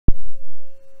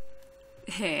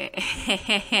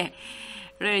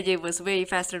J was way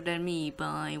faster than me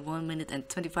by 1 minute and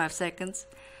 25 seconds.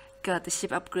 Got the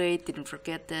ship upgrade, didn't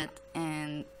forget that,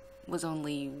 and was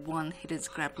only one hidden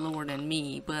scrap lower than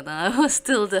me, but I was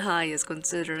still the highest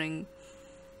considering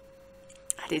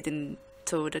I didn't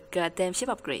tow the goddamn ship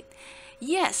upgrade.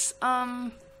 Yes,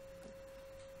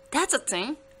 that's a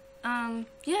thing.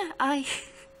 Yeah, I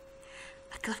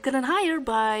could have gotten higher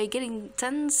by getting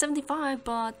 1075,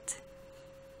 but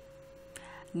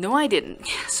no, I didn't.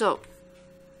 So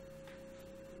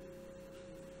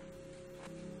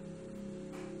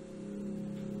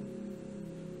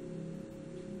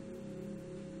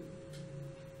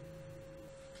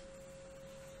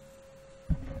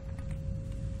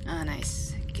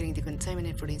nice. Getting the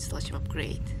contaminant for the installation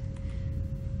upgrade.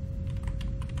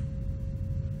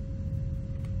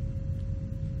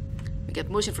 We get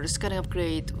motion for the scanning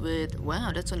upgrade with,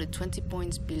 wow, that's only 20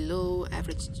 points below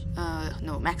average,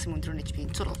 no, maximum turn HP in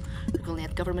total. We're calling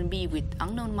at Government B with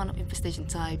unknown amount of infestation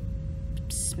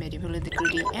types, medium hull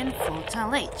integrity, and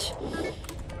volatile age.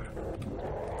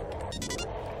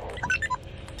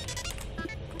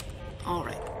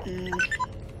 Alright,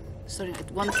 starting at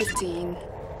 1:15,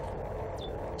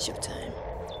 showtime.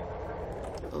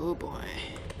 Oh boy.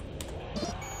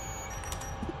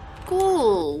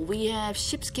 Cool! We have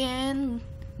ship scan,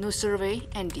 no survey,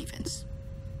 and defense.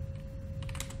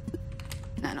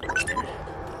 Nah, not much there.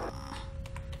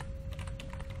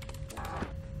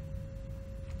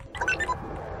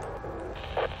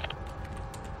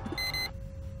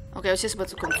 Okay, I was just about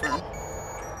to confirm.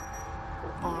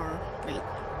 Or, wait.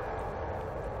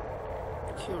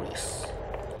 Curious.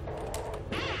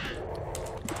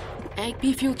 Egg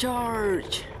B fuel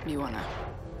charge! Me wanna.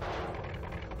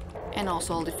 And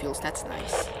also all the fuels, that's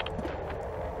nice.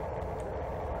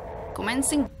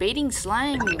 Commencing baiting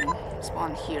slime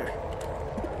spawn here.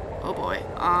 Oh boy.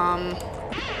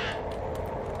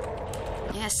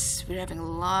 Yes, we're having a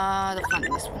lot of fun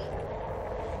in this one.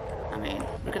 I mean,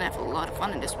 we're gonna have a lot of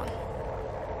fun in this one.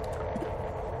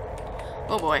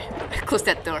 Oh boy, close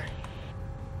that door.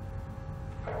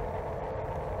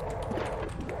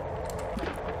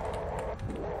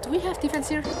 Do we have defense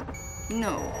here?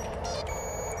 No.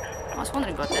 I was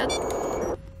wondering about that.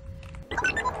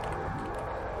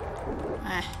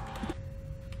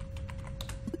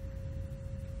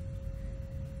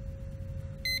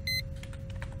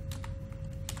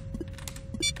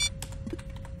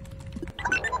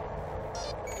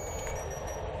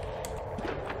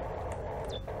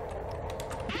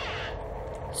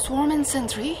 Swarm and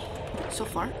sentry so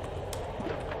far.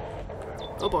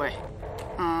 Oh boy.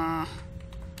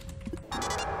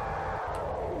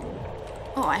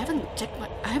 Oh, I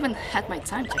haven't had my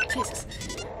time check. Jesus.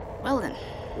 Well then.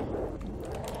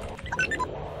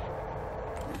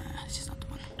 This is not the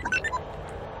one.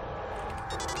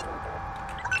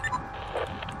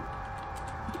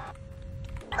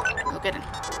 Okay then.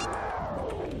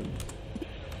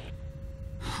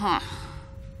 Huh.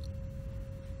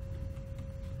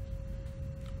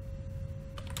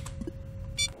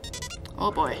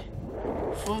 Oh boy.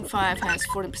 Room 5 has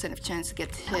 40% of chance to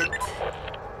get hit.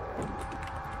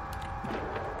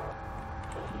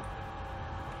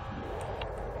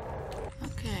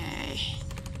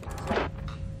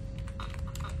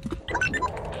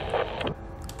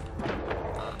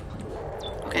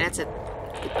 Okay, that's it.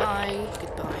 Goodbye,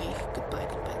 goodbye, goodbye,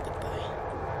 goodbye, goodbye.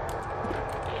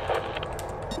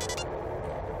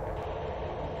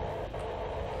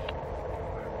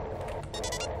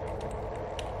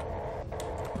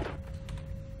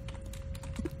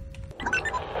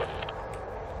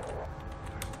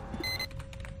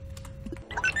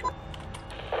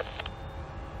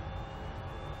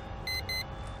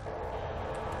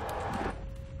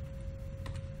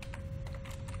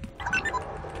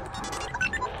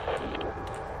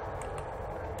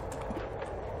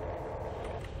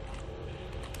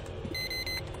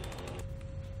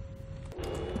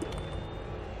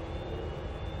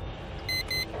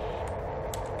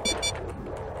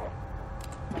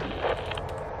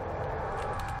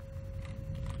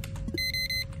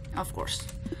 Of course.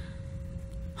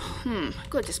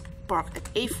 Could just park at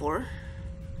A4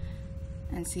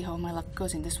 and see how my luck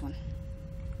goes in this one.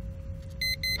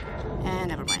 And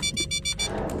never mind.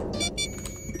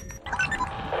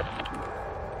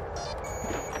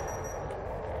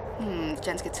 The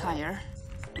chance gets higher.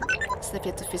 Still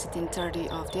yet to visit the entirety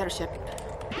of the other ship.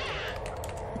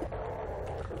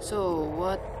 So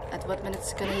at what minute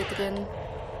is it gonna hit again?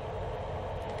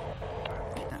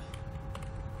 Wait, no.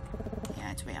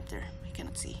 Yeah, it's way up there. I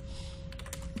cannot see.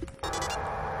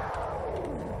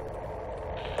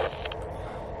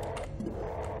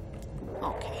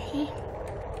 Okay.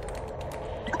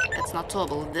 It's not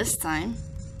double this time.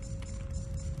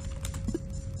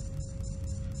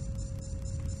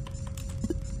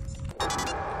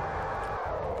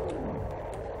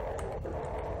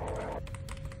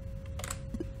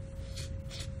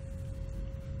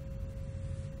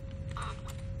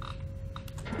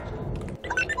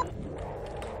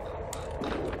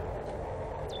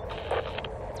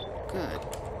 Good.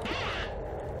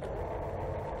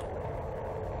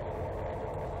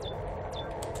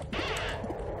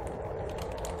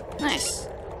 Nice.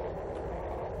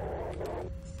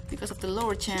 Because of the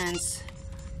lower chance,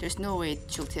 there's no way it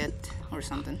should hit or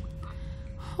something.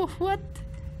 Oh, what?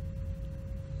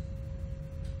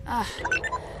 Ah.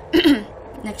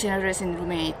 Next generation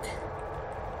roommate.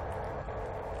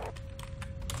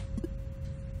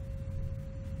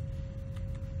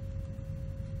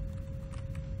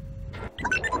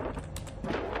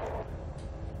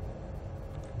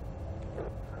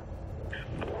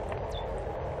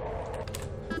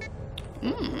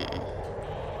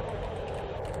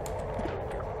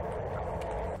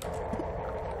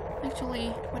 Actually,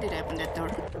 what did I open that door?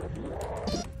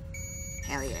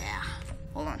 Hell yeah.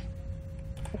 Hold on.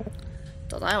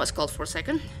 Thought I was called for a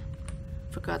second.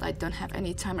 Forgot I don't have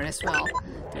any timer as well.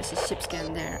 There's a ship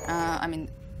scan there. I mean...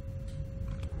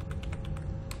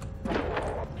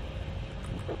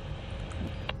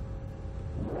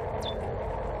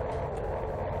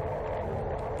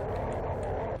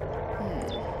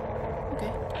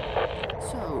 Okay.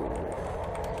 So...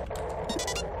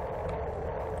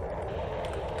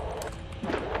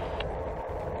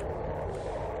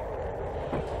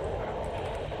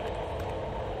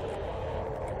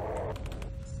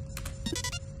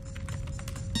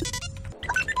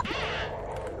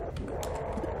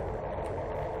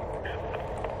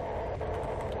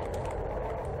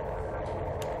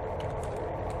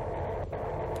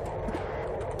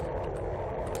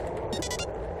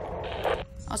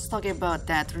 I was talking about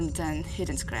that room 10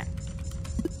 hidden scrap.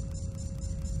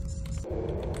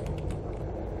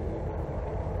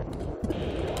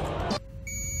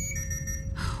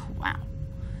 Wow.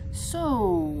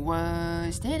 So,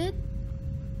 is that it?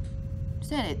 Is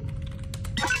that it?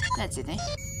 That's it, eh?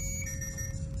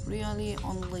 Really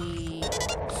only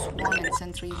Swan and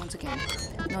Sentry once again.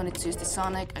 No need to use the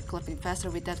Sonic. I could have been faster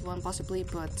with that one possibly,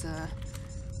 but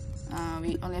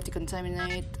we only have to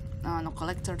contaminate. No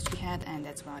collectors we had, and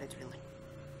that's about it really.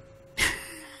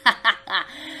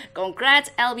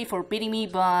 Congrats LB for beating me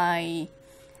by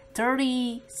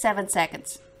 37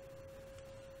 seconds.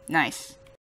 Nice.